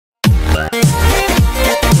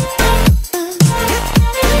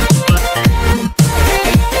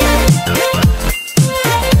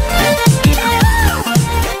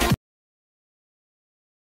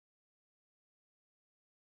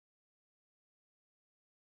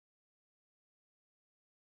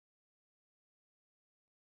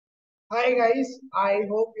Hi guys, I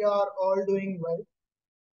hope you are all doing well.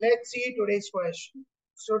 Let's see today's question.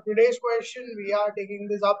 So today's question we are taking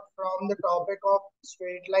this up from the topic of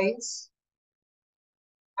straight lines.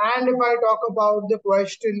 And if I talk about the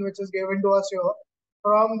question which is given to us here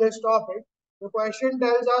from this topic, the question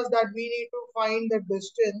tells us that we need to find the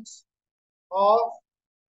distance of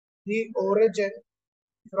the origin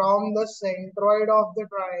from the centroid of the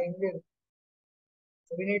triangle.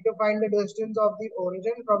 So we need to find the distance of the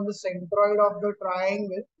origin from the centroid of the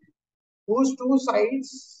triangle whose two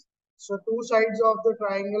sides, so two sides of the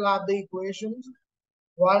triangle have the equations.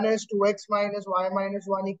 One is 2x minus y minus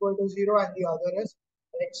 1 equal to 0 and the other is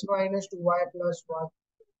x minus 2y plus 1.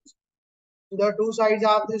 So the two sides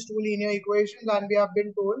have these two linear equations and we have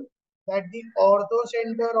been told that the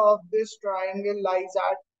orthocenter of this triangle lies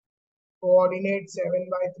at coordinate 7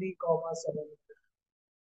 by 3 comma 7.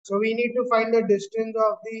 So we need to find the distance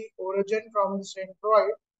of the origin from the centroid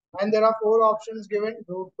and there are four options given: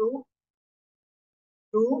 root 2,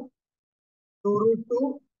 2, 2 root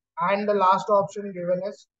 2 and the last option given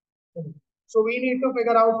is 3. So we need to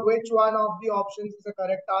figure out which one of the options is the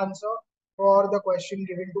correct answer for the question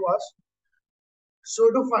given to us. So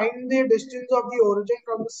to find the distance of the origin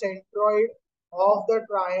from the centroid of the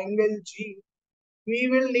triangle G, we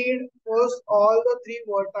will need first all the three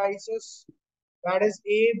vertices, that is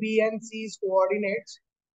A, B and C's coordinates.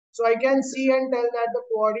 So I can see and tell that the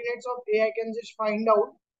coordinates of A I can just find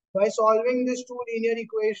out by solving these two linear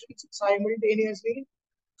equations simultaneously.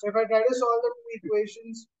 So if I try to solve the two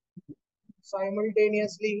equations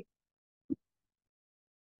simultaneously,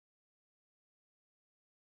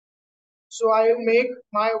 so I will make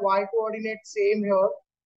my y coordinate same here,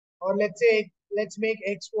 or let's make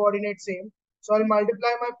x coordinate same. So I'll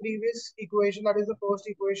multiply my previous equation, that is the first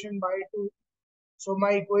equation, by 2. So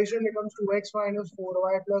my equation becomes 2x minus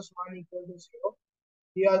 4y plus 1 equal to 0.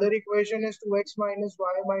 The other equation is 2x minus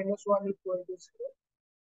y minus 1 equal to 0.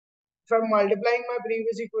 If I'm multiplying my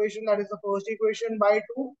previous equation, that is the first equation, by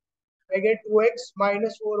 2, I get 2x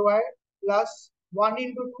minus 4y plus 1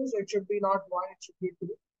 into 2, so it should be not 1, it should be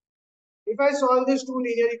 2. If I solve these two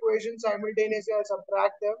linear equations simultaneously, I'll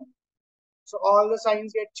subtract them. So all the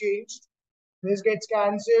signs get changed. This gets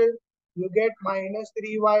cancelled. You get minus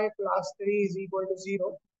 3y plus 3 is equal to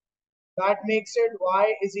 0. That makes it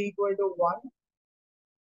y is equal to 1.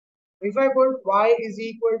 If I put y is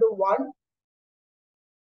equal to 1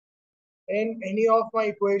 in any of my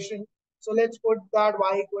equation, so let's put that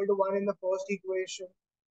y equal to 1 in the first equation.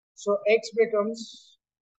 So x becomes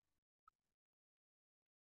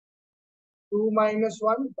 2 minus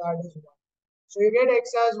 1, that is 1. So you get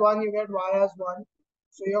x as 1, you get y as 1.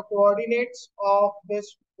 So your coordinates of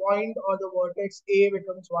this point or the vertex A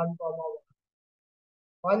becomes 1 comma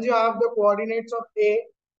 1. Once you have the coordinates of A,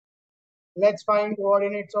 let's find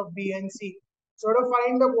coordinates of B and C. So to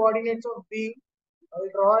find the coordinates of B, I'll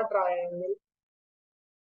draw a triangle.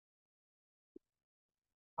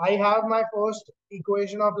 I have my first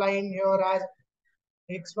equation of line here as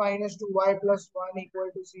x minus 2y plus 1 equal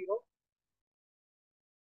to 0.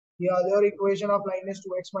 The other equation of line is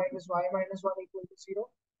 2x minus y minus 1 equal to 0.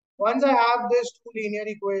 Once I have these two linear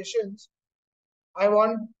equations, I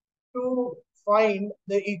want to find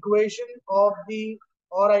the equation of the,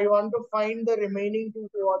 or I want to find the remaining two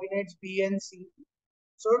coordinates B and C.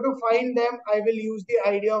 So to find them, I will use the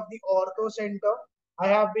idea of the orthocenter. I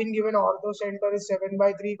have been given orthocenter is 7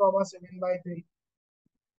 by 3 comma 7 by 3.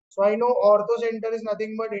 So I know orthocenter is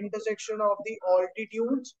nothing but intersection of the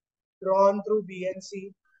altitudes drawn through B and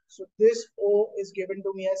C. So this O is given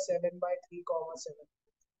to me as 7 by 3 comma 7.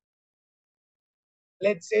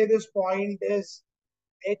 Let's say this point is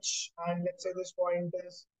H and let's say this point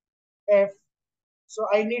is F. So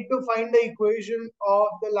I need to find the equation of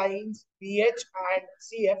the lines BH and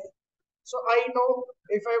CF. So I know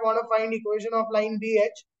if I want to find equation of line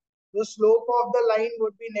BH, the slope of the line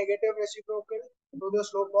would be negative reciprocal to the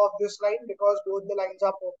slope of this line because both the lines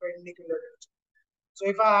are perpendicular. So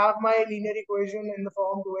if I have my linear equation in the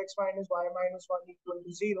form 2x minus y minus 1 equal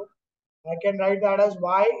to 0, I can write that as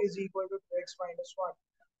y is equal to 2x minus 1.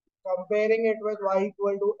 Comparing it with y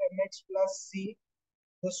equal to mx plus c,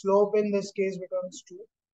 the slope in this case becomes 2.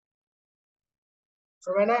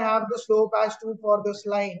 So when I have the slope as 2 for this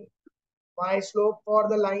line, my slope for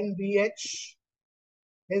the line BH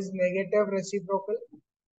is negative reciprocal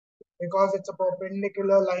because it's a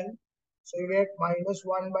perpendicular line. So you get minus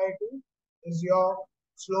 1 by 2 is your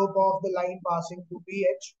slope of the line passing through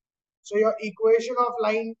BH. So your equation of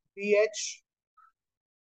line BH,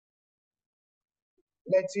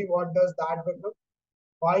 let's see what does that become.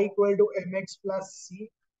 Y equal to mx plus c.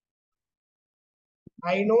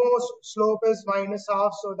 I know slope is minus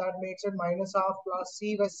half, so that makes it minus half plus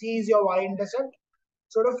c, where c is your y-intercept.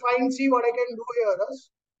 So to find c, what I can do here is,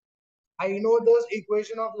 I know this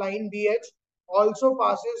equation of line BH also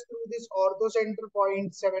passes through this orthocentre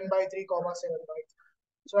point 7 by 3, comma 7 by 3.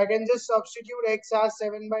 So I can just substitute x as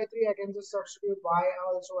 7 by 3. I can just substitute y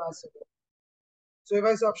also as 7. So if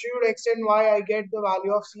I substitute x and y, I get the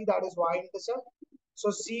value of c, that is y-intercept. So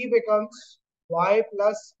c becomes y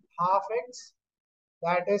plus half x,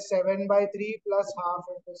 that is 7 by 3 plus half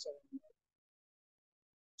into 7.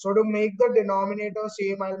 So to make the denominator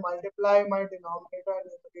same, I'll multiply my denominator and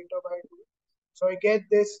numerator by 2. So I get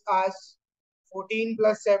this as 14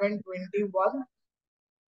 plus 7, 21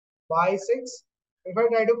 by 6. If I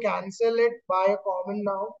try to cancel it by a common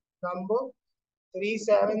number, 3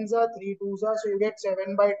 sevens are, 3 twos are, so you get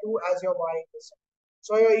 7 by 2 as your y-intercept.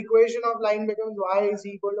 So your equation of line becomes y is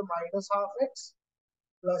equal to minus half x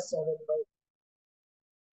plus 7 by 2.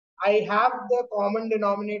 I have the common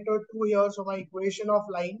denominator 2 here, so my equation of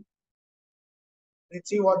line, let's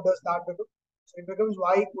see what does that become. So it becomes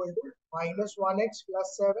y equal to minus 1x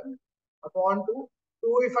plus 7 upon 2.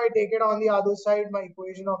 2, if I take it on the other side, my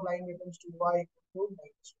equation of line becomes 2y equal to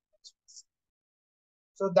minus 1x plus 7.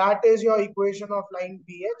 So that is your equation of line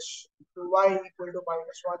BH, 2y equal to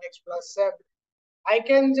minus 1x plus 7. I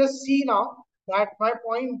can just see now that my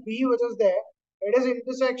point B, which is there, it is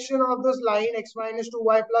intersection of this line x minus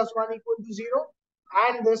 2y plus 1 equal to 0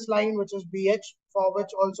 and this line, which is BH, for which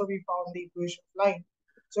also we found the equation of line.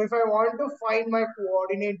 So if I want to find my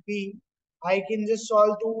coordinate B, I can just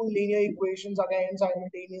solve two linear equations again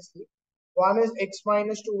simultaneously. One is x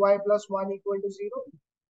minus 2y plus 1 equal to 0.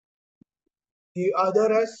 The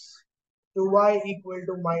other is 2y equal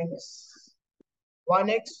to minus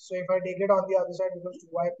 1x. So if I take it on the other side, it becomes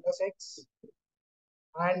 2y plus x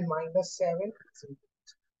and minus 7.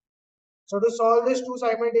 So to solve this two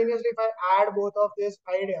simultaneously, if I add both of these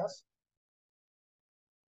ideas,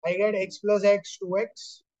 I get x plus x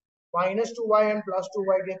 2x, minus 2y and plus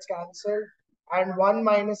 2y gets cancelled, and 1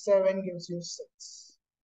 minus 7 gives you 6.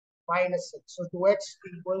 Minus 6. So 2x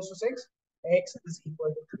equals to 6, x is equal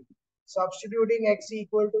to 3. Substituting x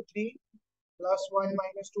equal to 3 plus 1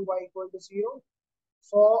 minus 2y equal to 0.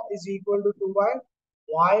 4 is equal to 2y,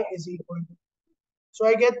 y is equal to 2. So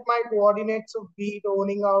I get my coordinates of B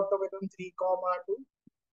turning out to become 3, 2.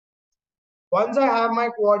 Once I have my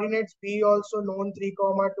coordinates B also known 3,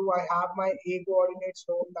 2, I have my A coordinates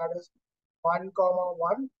known, that is 1,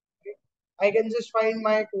 1. Okay. I can just find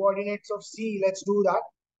my coordinates of C. Let's do that.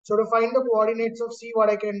 So to find the coordinates of C, what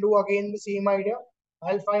I can do, again the same idea.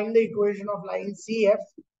 I'll find the equation of line CF.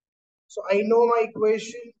 So I know my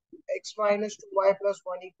equation x minus 2y plus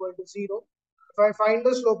 1 equal to 0. If I find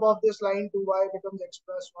the slope of this line, 2y becomes x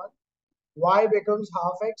plus 1. Y becomes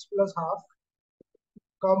half x plus half.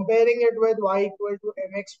 Comparing it with y equal to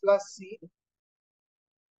mx plus c,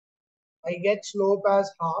 I get slope as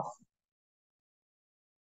half.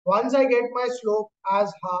 Once I get my slope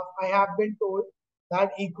as half, I have been told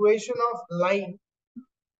that equation of line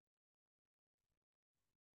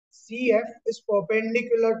CF is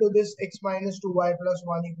perpendicular to this x minus 2y plus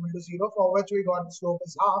 1 equal to 0, for which we got the slope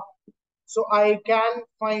as half. So I can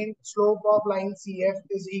find slope of line CF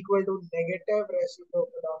is equal to negative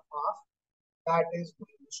reciprocal of half, that is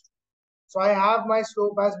minus 2. So I have my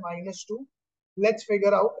slope as minus 2. Let's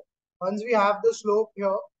figure out. Once we have the slope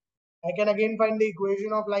here, I can again find the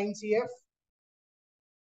equation of line CF.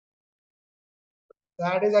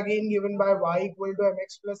 That is again given by y equal to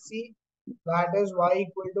mx plus c. That is y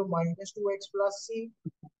equal to minus 2x plus c.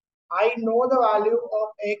 I know the value of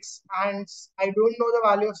x and I don't know the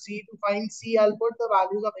value of c. To find c, I'll put the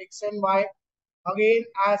values of x and y again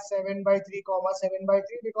as 7 by 3, 7 by 3,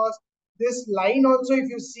 because this line also, if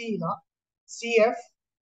you see now, CF,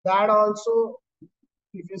 that also,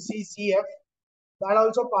 if you see CF, that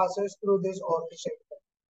also passes through this orthocentre,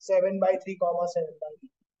 7 by 3, 7 by 3.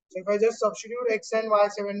 So if I just substitute x and y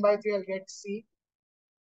 7 by 3, I'll get c.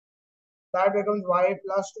 That becomes y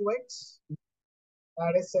plus 2x.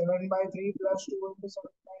 That is 7 by 3 plus 2 into 7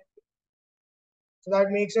 by 3. So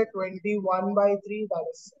that makes it 21 by 3, that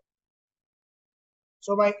is 7.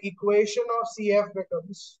 So my equation of CF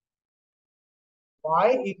becomes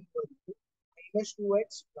y equal to minus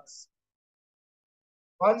 2x plus.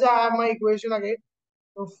 Once I have my equation again,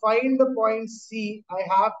 to find the point C, I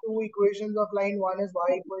have two equations of line. One is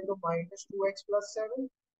y equal to minus 2x plus 7.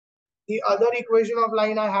 The other equation of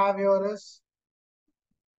line I have here is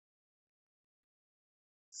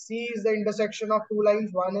C is the intersection of two lines.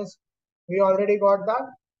 One is, we already got that,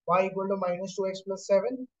 y equal to minus 2x plus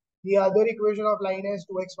 7. The other equation of line is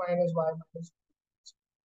 2x minus y minus 2.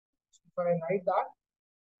 So if I write that,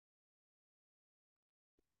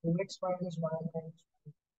 2x minus y minus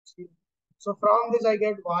 0. So from this I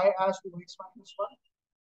get y as 2x minus 1.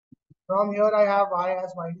 From here I have y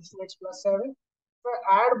as minus 2x plus 7. If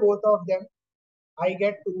I add both of them, I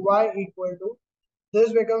get 2y equal to,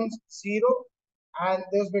 this becomes 0 and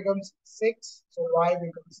this becomes 6. So y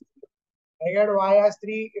becomes 3. I get y as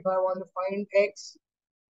 3. If I want to find x,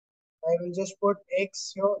 I will just put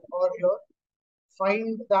x here or here.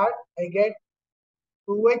 Find that, I get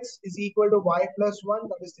 2x is equal to y plus 1,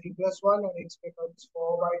 that is 3 plus 1, and x becomes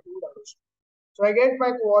 4 by 2, that is 2. So I get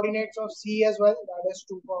my coordinates of C as well, that is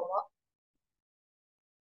 2 comma.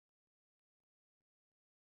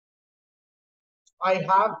 I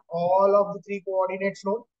have all of the three coordinates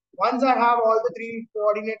known. Once I have all the three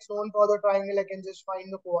coordinates known for the triangle, I can just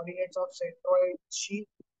find the coordinates of centroid C.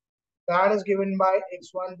 That is given by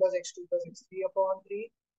x1 plus x2 plus x3 upon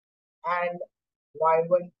 3 and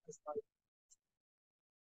y1 plus y.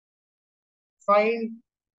 Find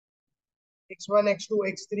x1, x2,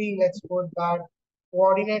 x3. Let's put that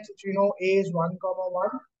coordinates which we know. A is 1 comma 1.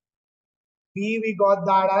 B we got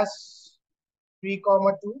that as 3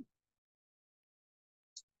 comma 2.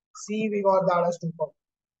 C we got that as 2 comma.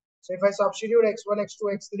 So if I substitute x1,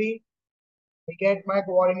 x2, x3, I get my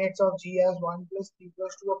coordinates of G as 1 plus 3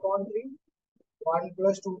 plus 2 upon 3, 1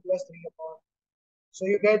 plus 2 plus 3 upon. So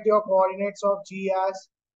you get your coordinates of G as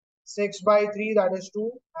 6 by 3, that is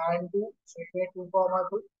 2, and 2. So you get 2 comma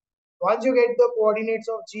 2. Once you get the coordinates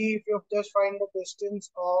of G, if you just find the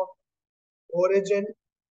distance of origin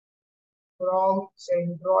from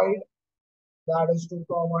centroid, that is 2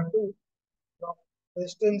 comma 2. Now,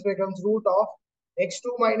 distance becomes root of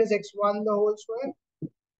x2 minus x1 the whole square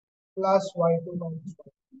plus y2 minus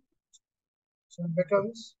y2. So it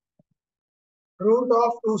becomes root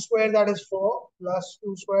of 2 square, that is 4, plus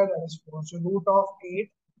 2 square, that is 4. So root of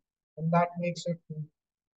 8, and that makes it 2.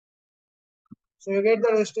 So you get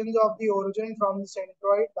the distance of the origin from the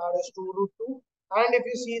centroid, that is 2 root 2. And if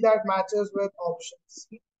you see, that matches with option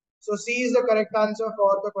C. So C is the correct answer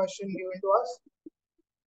for the question given to us.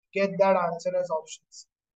 Get that answer as option C.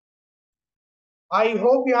 I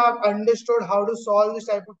hope you have understood how to solve this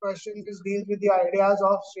type of questions which deals with the ideas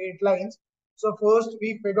of straight lines. So first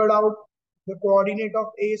we figured out the coordinate of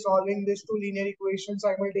A, solving these two linear equations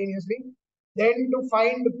simultaneously. Then to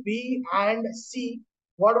find B and C,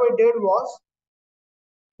 what we did was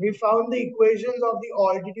we found the equations of the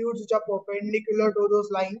altitudes which are perpendicular to those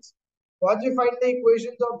lines. Once we find the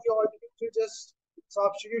equations of the altitudes, we just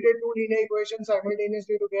substituted two linear equations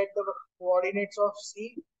simultaneously to get the coordinates of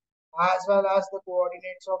C as well as the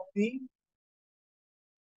coordinates of B.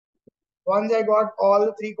 Once I got all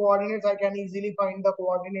the three coordinates, I can easily find the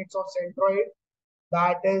coordinates of centroid.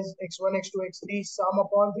 That is x1, x2, x3 sum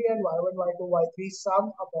upon 3 and y1, y2, y3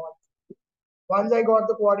 sum upon 3. Once I got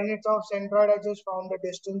the coordinates of centroid, I just found the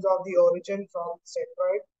distance of the origin from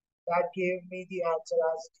centroid. That gave me the answer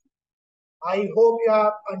as D. I hope you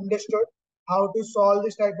have understood how to solve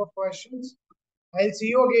this type of questions. I'll see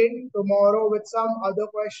you again tomorrow with some other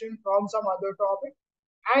question from some other topic.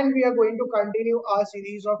 And we are going to continue our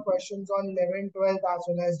series of questions on 11th, 12th as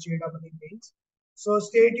well as JEE mains. So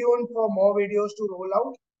stay tuned for more videos to roll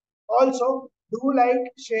out. Also, do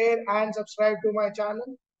like, share and subscribe to my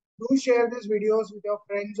channel. Do share these videos with your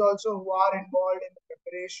friends also who are involved in the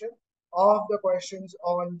preparation of the questions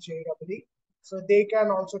on JEE. So they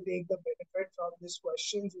can also take the benefit from these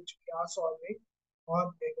questions which we are solving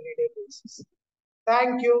on everyday basis.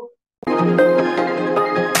 Thank you.